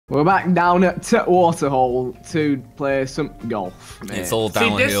We're back down at WATERHOLE to play some golf. Mate. It's all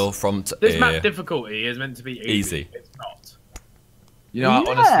downhill from this map difficulty is meant to be easy. It's not. You know,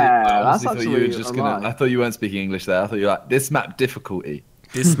 I honestly thought you were just gonna. I thought you weren't speaking English there. I thought you were like this map difficulty.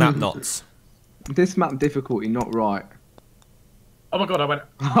 This map not. This map difficulty not right. Oh my god, I went.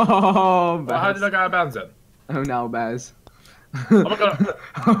 Oh, well, how did I go out of bounds then? Oh no, Bears. Oh my god.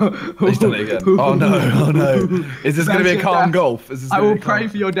 He's done it again. Oh no, oh no. Is this going to be a calm golf? Is this I will pray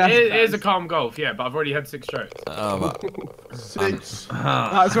for your death. It is a calm golf, yeah, but I've already had 6 strokes. Six.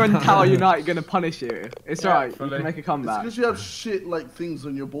 That's when Cal United going to punish you. It's alright, you can make a comeback. It's because you have shit like things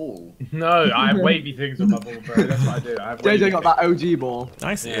on your ball. No, I have wavy things on my ball, bro. That's what I do. I have JJ got that OG ball.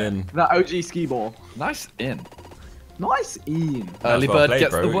 Nice in. That OG ski ball. Nice in. Nice in. Early well bird played,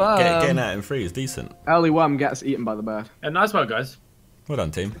 gets bro. the worm. Getting out in free is decent. Early worm gets eaten by the bird. Yeah, nice one, guys. Well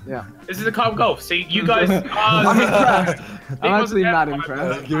done, team. Yeah. This is a calm golf. See, you guys. I'm impressed. I'm actually mad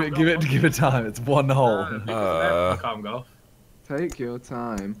impressed. Give it time. It's one hole. Calm golf. Take your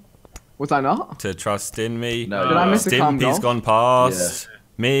time. Was I not? To trust in me. No. Did I miss a calm golf? Stimpy's gone past.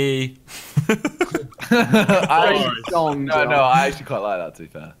 Me. No, I actually quite like that. To be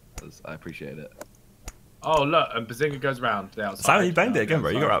fair, I appreciate it. Oh look, and Bazinga goes round the outside. Simon, you banged it again,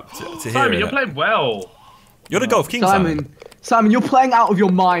 bro. You got up to here. Simon, you're playing well. You're the golf king, Simon. Simon, you're playing out of your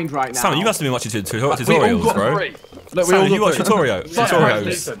mind right now. Simon, you must have been watching tutorials, bro. Look, Simon, you watch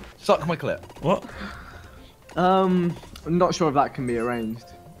tutorials. Suck my clip. What? I'm not sure if that can be arranged.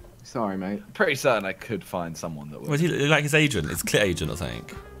 Sorry, mate. Pretty certain I could find someone that would. Was he like his agent? His clit agent or something?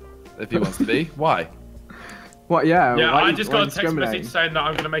 If he wants to be. Why? What? Yeah. Yeah, I just got a text message saying that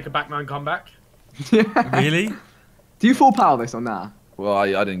I'm going to make a back 9 comeback. Yeah. Really? Do you full power this or nah? Well, I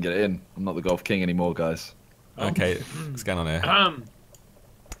didn't get it in. I'm not the golf king anymore, guys. Okay, what's going on here?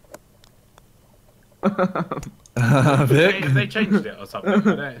 They changed it or something.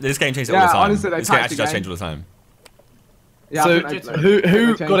 This game changes all the time. Honestly, this game actually does change all the time. Yeah, so,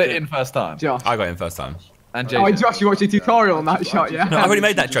 who got it in first time? Josh. I got it in first time. And JJ. Oh, Josh, you watched a tutorial on that shot, yeah? No, I've already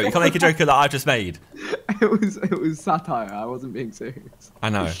made that joke. You can't make a joke that I've just made. It was satire. I wasn't being serious. I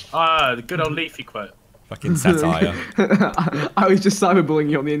know. The good old Leafy quote. Fucking satire. I was just cyberbullying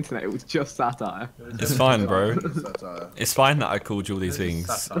you on the internet. It was just satire. It's fine, bro. It's fine that I called you all these things.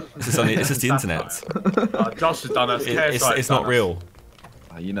 It's just the internet. Josh has done us. It's not real.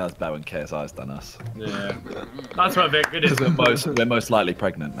 You know it's bad when KSI's done us. Yeah. That's what Vic. It is. We're most likely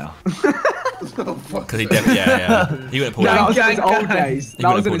pregnant now. Because he went and pulled out. That was in his old days.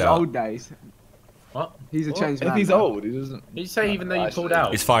 That was in his old days. What? He's a changed man. If he's old, he doesn't. Did you say even though you pulled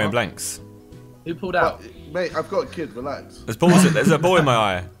out? He's firing blanks. Who pulled out? Mate, I've got a kid, relax. There's a ball in my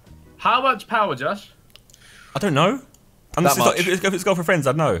eye. How much power, Josh? I don't know. If it's golf for friends,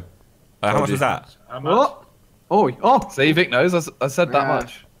 I'd know. How much was that? How much? What? Oh! See, Vic knows. I said that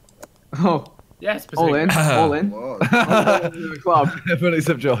much. Oh. Yes, all in. Club. Everyone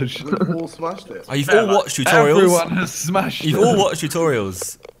except Josh. All smashed it. Oh, you've all watched tutorials. Everyone has smashed. You've all watched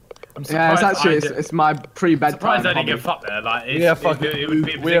tutorials. Yeah, it's actually it's my pre-bedtime. Surprised I didn't get fucked there. Like, it would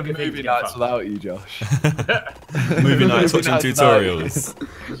be we have movie nights without you, Josh. Movie nights watching tutorials.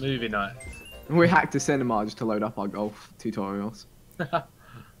 Movie night. We hacked a cinema just to load up our golf tutorials.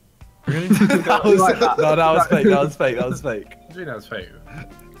 Really? That was fake. That was fake. That was fake. I think that was fake.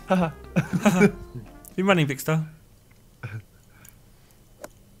 You running, Victor?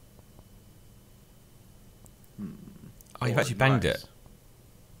 Oh, you've actually banged it.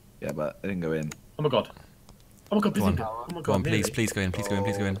 Yeah, but it didn't go in. Oh my god. Oh my god, Go on. Oh my god. Go on, please go in. Please go in.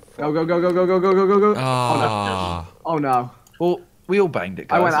 Go. Go. Ah. Oh no. Well, we all banged it,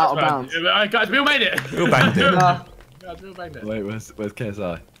 guys. I went out of bounds. Guys, we all made it. We all banged it. Guys, we all banged it. Wait, where's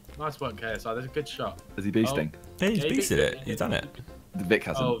KSI? Nice work, KSI. That's a good shot. Is he beasting? Yeah, he's beasted it. He's done it. Vic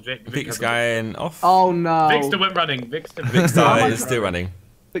hasn't. Oh, Vic's going off. Oh no. Vic still went running. Vic is still running.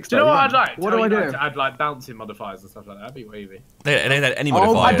 Do you know what I'd like? What do I do? To add like bouncing modifiers and stuff like that. That'd be wavy. They had any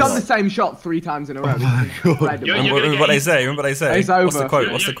modifiers. I've done the same shot 3 times in a row. Remember what they say? It's over. What's the quote?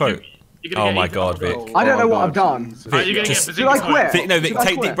 What's the quote? Oh my god, Vic. I don't know what I've done. Vic, Should I quit? Vic, no, Vic,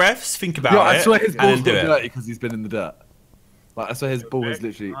 take deep breaths, think about I swear it, his and ball's then do dirty it. because he's been in the dirt. Like, I swear his ball is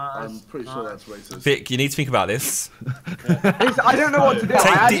literally. I'm pretty sure that's racist. Vic, you need to think about this. I don't know what to do.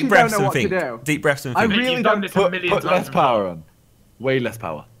 Take deep breaths and think. Deep breaths and think. I really don't. Put less power on. Way less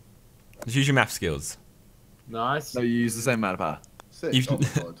power. Just use your math skills. Nice. No, you use the same amount of power. You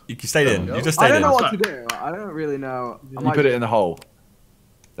stayed in. You just stayed in. I don't know what to do. I don't really know. You put it in the hole.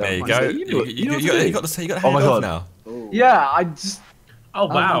 There you go. You got the head off now. Yeah, I just. Oh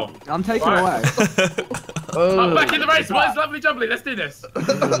wow. I'm taking Right. away. I'm back in the race, boys. Lovely jubbly. Let's do this.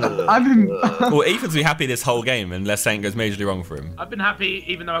 I've been. Well, Ethan's been happy this whole game unless something goes majorly wrong for him. I've been happy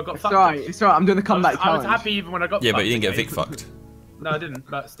even though I got It's fucked. alright. It's alright. I'm doing the comeback I was challenge. happy even when I got Yeah, fucked. but you didn't get again. Vic fucked. No, I didn't.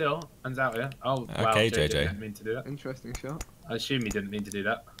 But still, hands out here. Oh, wow. Okay, JJ JJ. didn't mean to do that. Interesting shot. I assume he didn't mean to do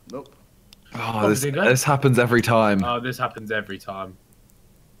that. Nope. Oh, this happens every time. Oh, this happens every time.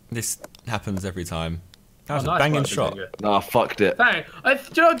 This happens every time. That was Oh, a nice banging work, shot. Bazinga. Nah, fucked it. Do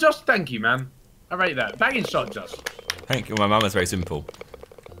you know what, Josh? Thank you, man. I rate that. Banging shot, Josh. Thank you. My mum is very simple.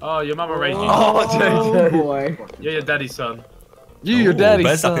 Oh, your mama raised you. Oh, Oh JJ. boy. You're your daddy's son. Your Ooh, daddy's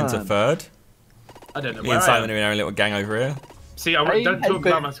Bez son. up into third. I don't know Me where and I Simon am. are in our little gang over here. See, don't talk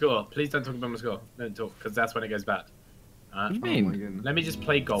about my score. Please don't talk about my score. Don't talk, because that's when it goes bad. What do you Oh my mean? goodness. Let me just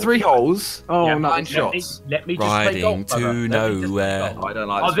play golf. 3 holes. Oh Yeah, no. 9 shots. Let me just play golf. Riding brother. to Let me just play nowhere. golf. I don't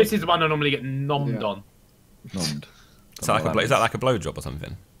like Oh, this this is the one I normally get nommed Yeah. on. Nommed. Is that like a blowjob or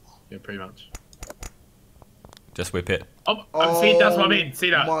something? Yeah, pretty much. Just whip it. Oh, see, that's what I mean. See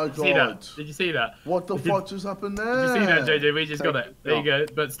that? my See that? God. Did you see that? What the fuck just happened there? Did you see that, JJ? We just got it. There you Yeah.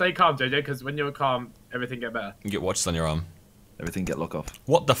 go. But stay calm, JJ, because when you're calm, everything get better. You get watches on your arm. Everything get lock off.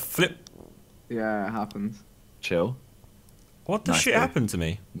 What the flip? Yeah, it happens. Chill. What the Nice, shit bro. happened to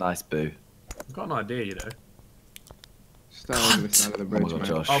me? Nice boo. I've got an idea, you know. Stay over the side of the Oh my bridge, god, man.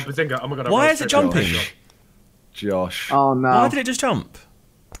 Josh. Oh, Bazinga. Oh my god. I Why rolled is it straight jumping? over. Josh. Oh no. Why did it just jump?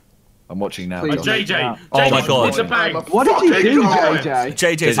 I'm watching now. Please. Oh, Josh. JJ. Oh my God. It's a bang. What did you do, JJ?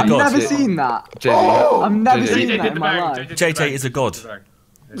 JJ? JJ's a I've god. never seen that. JJ. I've never JJ. seen JJ that did in the my bang. life. JJ did the JJ bang. is a god.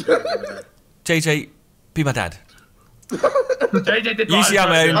 JJ, be my dad. JJ did the Usually I'm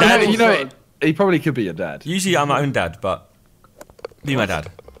my own I dad. know, you know, he probably could be your dad. Usually I'm my own dad, but be my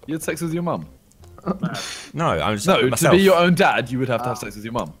dad. You had sex with your mum. No, I'm just No, myself. to be your own dad, you would have to have sex with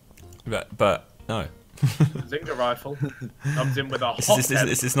your mum. But no. Zinger rifle comes in with a hot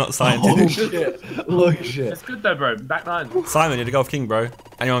This is not Oh scientific. shit! Look shit! It's good though, bro. Back 9. Simon, you're the golf king, bro.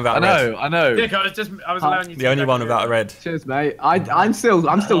 Anyone I without a red? know, I know. Dick, I was allowing you to The only go one for without it. a red. Cheers, mate. I'm still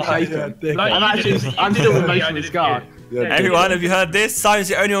shaking. Dick. Like, I'm you did actually- it- you I'm did still it for me, I emotionally did it for scarred. you. Yeah, Everyone, have you heard this? Simon's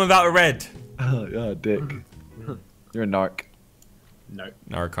the only one without a red. Oh, Dick. You're a narc. No.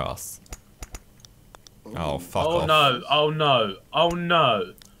 Narcos. Oh, fuck Oh off. no. Oh no. Oh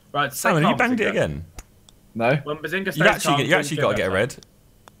no. Right, stay Simon, calm, you banged it Bazinga. again. No? When Bazinga stays You calm, actually things got to get a better. red.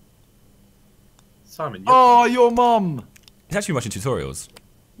 Simon, you're Oh, your mum! He's actually watching tutorials.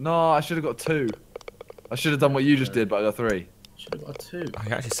 No, I should have got 2. I should have done what you just did, but I got 3. should have got a 2. Oh,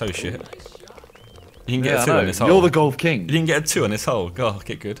 you're actually so shit. You didn't get Yeah, a 2 I on know. this hole. You're the golf You king. didn't get a 2 on this hole. God,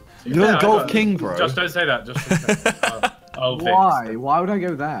 get good. You're the golf king, bro. Just don't say that. Just don't say that. Oh, Vic. Why? Why would I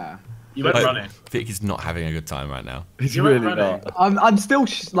go there? You went Like, running. Vic is not having a good time right now. He's You went really running. not. I'm still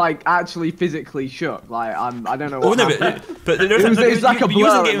like actually physically shook. Like I don't know Oh what no, happened. but It's like a you wasn't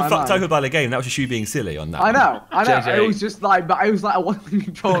blur in getting my fucked mind. over by the game. That was just you being silly on that. I know. JJ. It was just like, but I was like, I wasn't in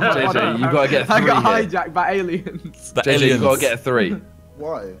control of my JJ, body. you gotta get a I 3 got here. hijacked by aliens. The JJ, you aliens. gotta get a 3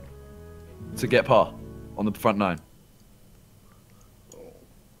 Why? to get par on the front 9.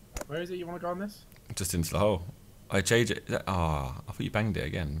 Where is it you want to go on this? Just into the hole. Oh, JJ. Ah, I thought you banged it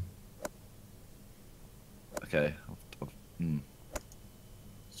again. Okay.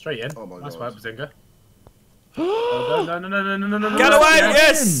 Straight in. Oh my Nice God. work, Bazinga. Oh, no. Get away!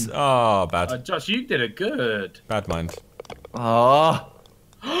 Yes. Yes. Oh, bad. Josh, you did it good. Bad mind. Ah.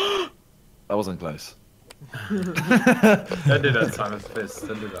 That wasn't close. Don't do that, Simon. Please,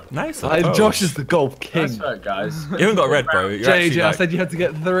 don't do that. Nice. Josh is the golf king. Nice work, guys. You haven't got a red, bro. You're actually, JJ, I like- said you had to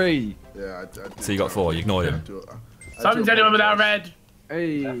get 3. Yeah, I did. So you got 4. You ignored him. Simon's the only one without red.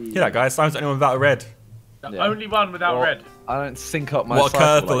 Hey. Hear that, guys? Simon's the only one without a red. The Yeah. only one without Well, red. I don't sync up my What a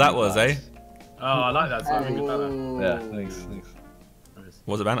cycle curveball like that you was, guys. eh? Oh, I like that. Simon. Good better. Yeah, thanks.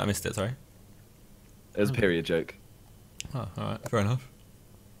 What was it, man? I missed it. Sorry. It was a period joke. Oh, all right. Fair enough.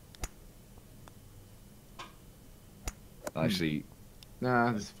 Actually,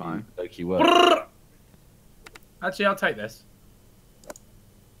 Nah, that's fine. Loki work. Actually, I'll take this.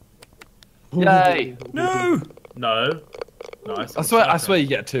 Yay! No. No. Nice. I swear you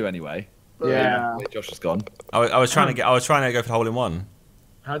get 2 anyway. Yeah. Wait, Josh is gone. I was trying to go for the hole in one.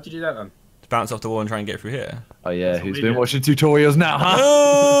 How'd you do that then? To bounce off the wall and try and get through here. Oh yeah, That's who's what we been did. watching tutorials now,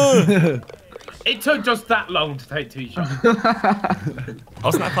 huh? It took just that long to take 2 shots. I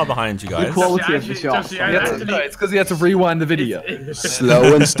wasn't that far behind you guys. Quality of the Actually, shots. Josh, He had to- no, it's because he had to rewind the video.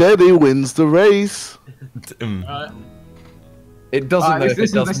 Slow and steady wins the race. It doesn't know if it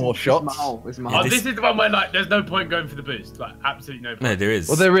This does is more my shots. hole, this is my Yeah, hole. This is the one where like there's no point going for the boost. Like absolutely no point. No, there is.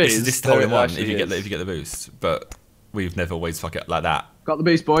 Well, there This is. this is the hole in There one if actually you is. get the boost, but we've never always fuck it like that. Got the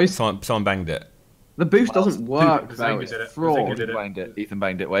boost, boys. Someone banged it. The boost doesn't work, though. Zerkaa It's did it. fraud. Zerkaa did it. Banged it. Ethan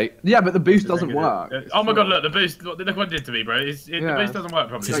banged it. Wait. Yeah, but the boost doesn't work. Oh my god, look, the boost, look what it did to me, bro. The boost doesn't work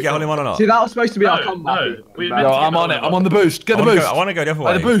properly. Did you get hole in one or not? See, that was supposed to be our comeback. No. Yo, I'm on it. I'm on the boost. Get the boost. I want to go the other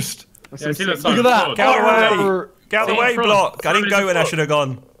way. The boost. Yeah, see, look, Look at that. Get out of the way. Get out of the way, block. I didn't go when I should have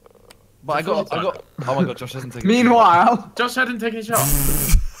gone. But I got. Oh my god, Josh hasn't taken. Meanwhile, Josh hadn't taken a shot.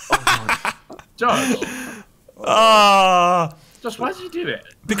 Josh. Ah. Josh, why did you do it?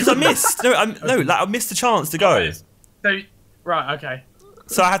 Because I missed. No, I missed the chance to go. So, right, okay.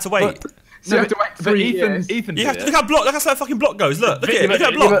 So I had to wait. so you have to wait 3 years. Ethan You did have to it. look how block. Look how fucking block goes. Look at it. Look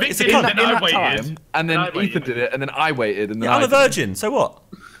at that block. It's a in cunt. that- In that time, and then Ethan did it, and then I waited, and then Yeah, I'm I a virgin. So what?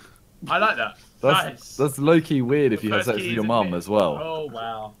 I like that. Nice. That's low key weird if you had First sex with key your is mum admit. as well. Oh,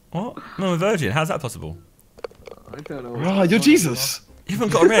 wow. What? No, I'm a virgin. How's that possible? I don't know. Oh, you're Jesus. You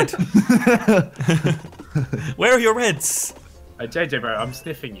haven't got a red. Where are your reds? JJ, bro, I'm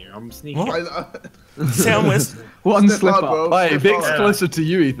sniffing you. I'm sneaking. What? Sound was. One Step slip up, up. bro. Hey, Step Vic's up. closer to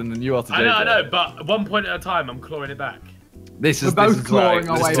you, Ethan, than you are to JJ. I know, but one point at a time, I'm clawing it back. This is We're both this is where I- clawing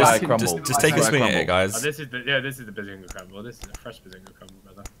our this way is where I back into crumble. the Just take a This is swing where at I it, crumble. guys. This is the Bazinga crumble. This is a fresh Bazinga crumble,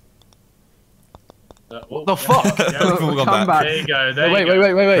 brother. What the fuck? Yeah, We've all gone Come back. there you go. There Wait, you go.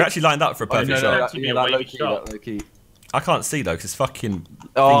 wait. We're actually lined up for a Oh, perfect no, shot. no. Actually be a that wavy low key, shot. that low key. I can't see though, because it's fucking.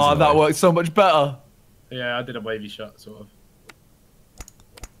 Oh, things in that the way. works so much better. Yeah, I did a wavy shot, sort of.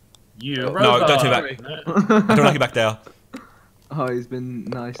 You No, robot. don't do that. No, I don't like it back there. Oh, he's been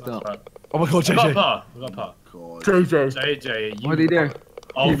niced that's up. fine. Oh my god, I got a JJ. par. I got a par. God. JJ, you. What did he do?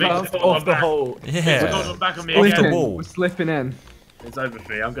 Oh, He Vic, bounced got Off one the back. hole. Yeah. Got one back on me Off the again. wall. We're slipping in. It's over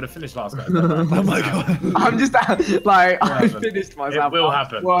for me. I'm gonna finish last guy. Oh my god. I'm just like I happen. finished myself. It will I'm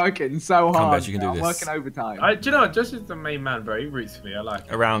happen. Working so hard. back, you can do I'm this. working overtime. Do you know what? Josh is the main man, bro. He roots for me. I like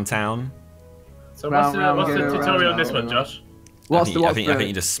it. Around town. So Round, what's the round, tutorial round, on this one, round. Josh? What's I think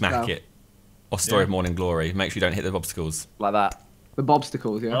you just smack no. it. Or Story of Yeah. Morning Glory. Make sure you don't hit the obstacles. Like that. The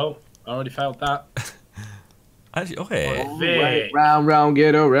bobsticles, yeah. Oh, I already failed that. Actually, oh yeah. Oh, Vic. Round, round,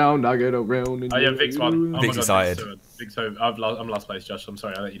 get around, I get around. And Oh yeah, Vic's won. Oh Vic's my excited. God, Vic's so I'm last place, Josh. I'm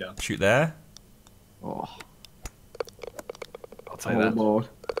sorry, I let you down. Shoot there. Oh, I'll take that. Lord.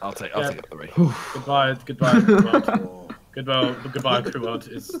 I'll take Yeah. it 3. Goodbye, crew world. Goodbye, crew world.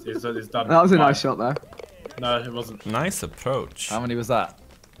 It's done. That was a Bye. nice shot there. No, it wasn't. Nice approach. How many was that?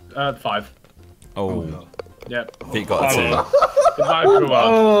 5. Oh, Yep. Vic got a 2. Goodbye, crew world.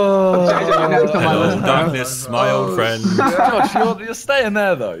 Oh, next on my Hello, list now. darkness, my old friend. Josh, you're staying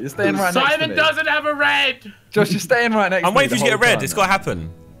there though. You're staying right next to Simon me. doesn't have a red. Josh, you're staying right next to me. I'm waiting for you to the get a red. whole It's time, got to man.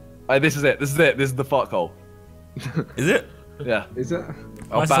 happen. Hey, this is it. This is the fuck hole. Is it? Yeah. Is it?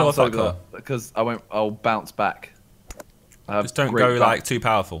 I'll Why is it all bounce fuck over hole? because I'll bounce back. I have Just don't great go bounce. like too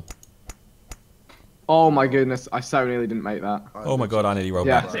powerful. Oh my goodness, I so nearly didn't make that. Oh my god, I nearly rolled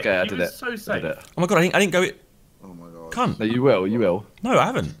Yeah. back. Okay, I He did was it. so I safe. did it. Oh my god, I didn't go it. Oh my god. Cunt. No, you will. You will. No, I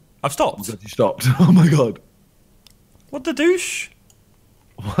haven't. I've stopped. You stopped. Oh my god. What the douche?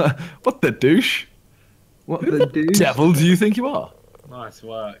 What the douche? What the dude? Devil do you think you are? Nice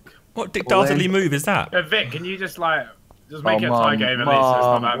work. What dictatorly move is that? Vic, can you just make it a tie Mum, game at least? So it's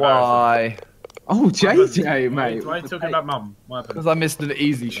not that embarrassing. why? Oh, JJ, mate. Why are you talking about mum? What happened? Because I missed an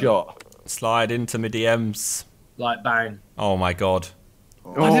easy shot. Slide into my DMs. Like bang. Oh my god.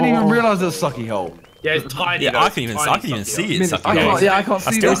 I didn't even realise there was a sucky hole. Yeah, it's tiny. Yeah, though. I It's can even tiny see sucky it. Minute- Sucky I hole. can't- Yeah, I can't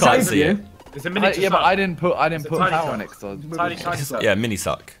I see still that. can't see it. hole. It's a miniature Yeah, but suck. I didn't put a power tiny on suck. it. So Tiny suck. Yeah, mini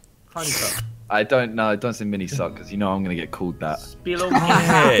suck. Tiny suck. I don't say mini suck because you know I'm gonna get called that. Spilo.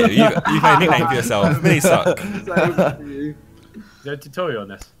 Yeah, you've made a nickname for yourself. Mini suck. Is there a tutorial on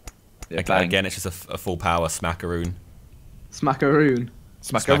this? Yeah, Okay, again, it's just a full power smackaroon. Smackaroon.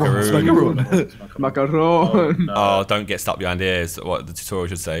 Smackaroon. Smackaroon. Macaron. No. Oh, don't get stuck behind ears. What the tutorial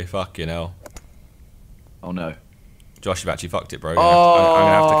should say. Fucking hell. Oh no. Josh, you've actually fucked it, bro. I'm gonna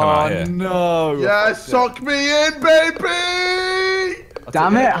have to come out here. No. Yeah, suck me in, baby!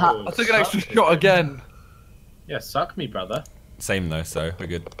 Damn it. Oh, I took an extra shot again. Yeah, suck me, brother. Same though, so we're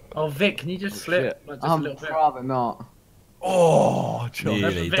good. Oh, Vic, can you just slip? shit. Like, just a little bit. rather not. Oh, Josh.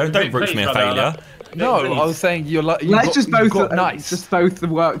 Nearly. Vic, Don't Vic, root for me a please, brother. failure. Vic, No, please. I was saying you're like. Let's just both nice. just both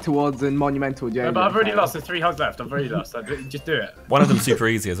work towards a monumental JJ. No, but I've already lost. There's 3 holes left. I've already lost. Just do it. One of them's super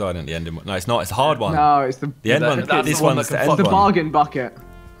easy as well, isn't it? The end. No, it's not. It's a hard one. No, it's the The end one. That's This the one one's that the can end the one. bargain bucket.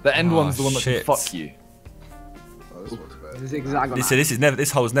 The end Oh, one's the one that shit. can fuck you. Oh, this one's better. The zigzag on This, that. this is never.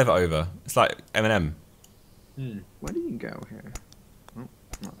 This hole's never over. It's like Eminem. Where do you go here? Oh,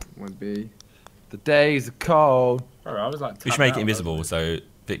 that would be. The days are cold. Bro, I was like. We should make it invisible so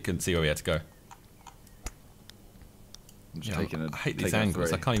Vic can see where we had to go. I'm just Yeah, taking I hate these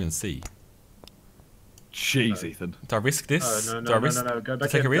angles. I can't even see. Jeez, Ethan. Do I risk this? Oh, Do I risk Go back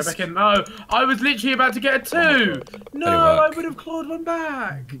take in. a risk? Go back in. No, I was literally about to get a 2. No, I would have clawed one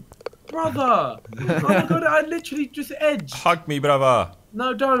back. Brother. Oh my god, I literally just edged. Hug me, brother.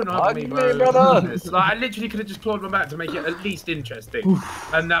 No, don't hug me, bro. brother. Like, I literally could have just clawed one back to make it at least interesting.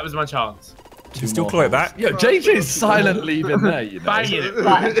 And that was my chance. You can still claw it back. Yo, JJ's silently been there, you know. Banging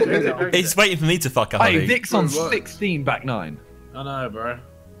it. He's waiting for me to fuck up. Hey, Vic's on 16 back 9. I know, bro.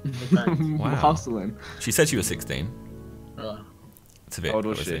 Wow. Hustling. She said she was 16. It's a bit. How old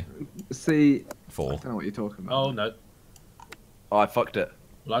was she? See, 4. I don't know what you're talking about. Oh, no. Oh, I fucked it.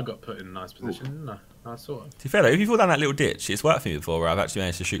 Well, I got put in a nice position, didn't I? I saw it. To be fair though, if you fall down that little ditch, it's worked for me before where I've actually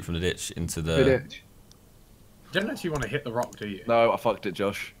managed to shoot from the ditch into the... ditch. You don't actually want to hit the rock, do you? No, I fucked it,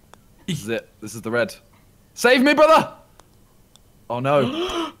 Josh. This is it. This is the red. Save me, brother! Oh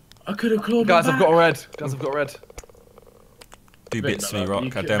no. I could have clawed Guys, back. I've got a red. Guys, I've got a red. Do bits to me, Rock. I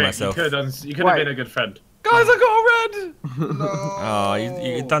Vic, dare myself. You could have been a good friend. Guys, I got a red! Oh,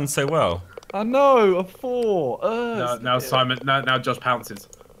 you've done so well. I know, a 4. Now Simon, now Josh pounces.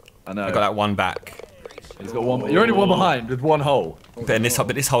 I know. I got that one back. He's got one. You're only one behind with 1 hole. But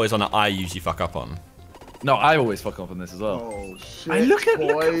this hole is on that I usually fuck up on. No, I always fuck up on this as well. Oh shit. Hey, look at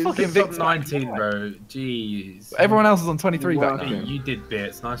boys. fucking Vic's Vic's 19, bro. Jeez. Everyone else is on 23 back Working. now. You did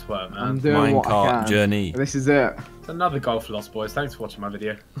bits. Nice work, I'm man. doing what I Minecart can. journey. This is it. It's another golf loss, boys. Thanks for watching my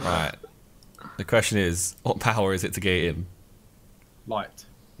video. Right. The question is, what power is it to get in? Light.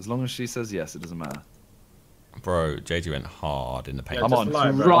 As long as she says yes, it doesn't matter. Bro, JJ went hard in the paint. Yeah, I'm just on.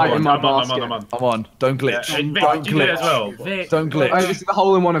 lie, bro. Right in my I'm on. basket. I'm on. Don't glitch. Yeah, Vic, Don't did you do it as glitch. well? Vic, Don't glitch. Oh, this is the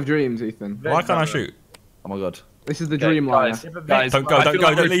hole in one of dreams, Ethan. Vic, Why can't I brother. shoot? Oh my god. This is the dream line. Guys, Yeah, but Vic, guys, Don't go, I don't feel go,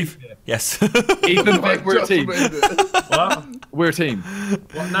 like don't we're- leave. Yes. Ethan, Vic, we're a team. What? We're a team.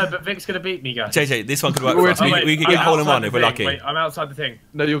 What? No, but Vic's gonna beat me, guys. JJ, this one could work We're for a us. team. We could I'm get hole in outside one the if we're thing. lucky. Wait, I'm outside the thing.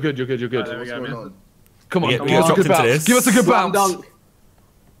 No, you're good. You're good. You're good. There we go, man. Come on. We Give get us a dropped good into bounce. this. Give us a good Slam bounce. dunk.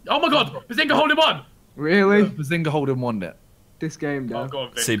 Oh my god! Bazinga holding one! Really? Bazinga holding one net. This game, Oh, though. go on,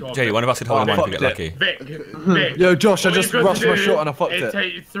 Vic. See, go on, JJ, Vic. one of us could hold in Oh, one if we fucked get it. lucky. Vic, Yo, Josh, I all just you've got rushed to my do shot and I fucked is it.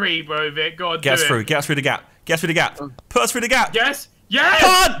 take 3, bro, Vic. Go on, Get us do through. it. Get us through the gap. Get us through the gap. Put us through the gap. Yes! Yes!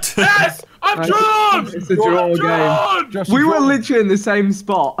 Punt! Yes! I've Nice. drawn! It's a draw I've game. drawn! Josh, We you were drawn. literally in the same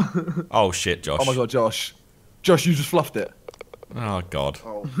spot. Oh shit, Josh. Oh my god, Josh. Josh, you just fluffed it. Oh god.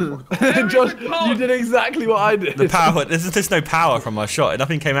 Oh, fuck. Josh, you did exactly what I did. The power. There's no power from my shot.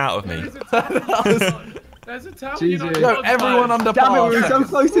 Nothing came out of me. There's a tower. GG. Yo, everyone under Damn it, par. we were so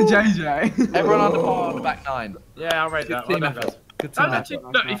close to JJ. Everyone under par on the back 9. Yeah, I'll rate Good that. team Well done, effort. guys. Good team And actually,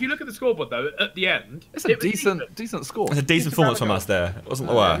 effort. look, if you look at the scoreboard though, at the end, It's a it was decent score. It's a decent performance from us there. It wasn't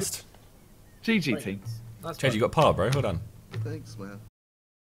the worst. GG team. That's JJ, you got par, bro. Well done. Thanks, man.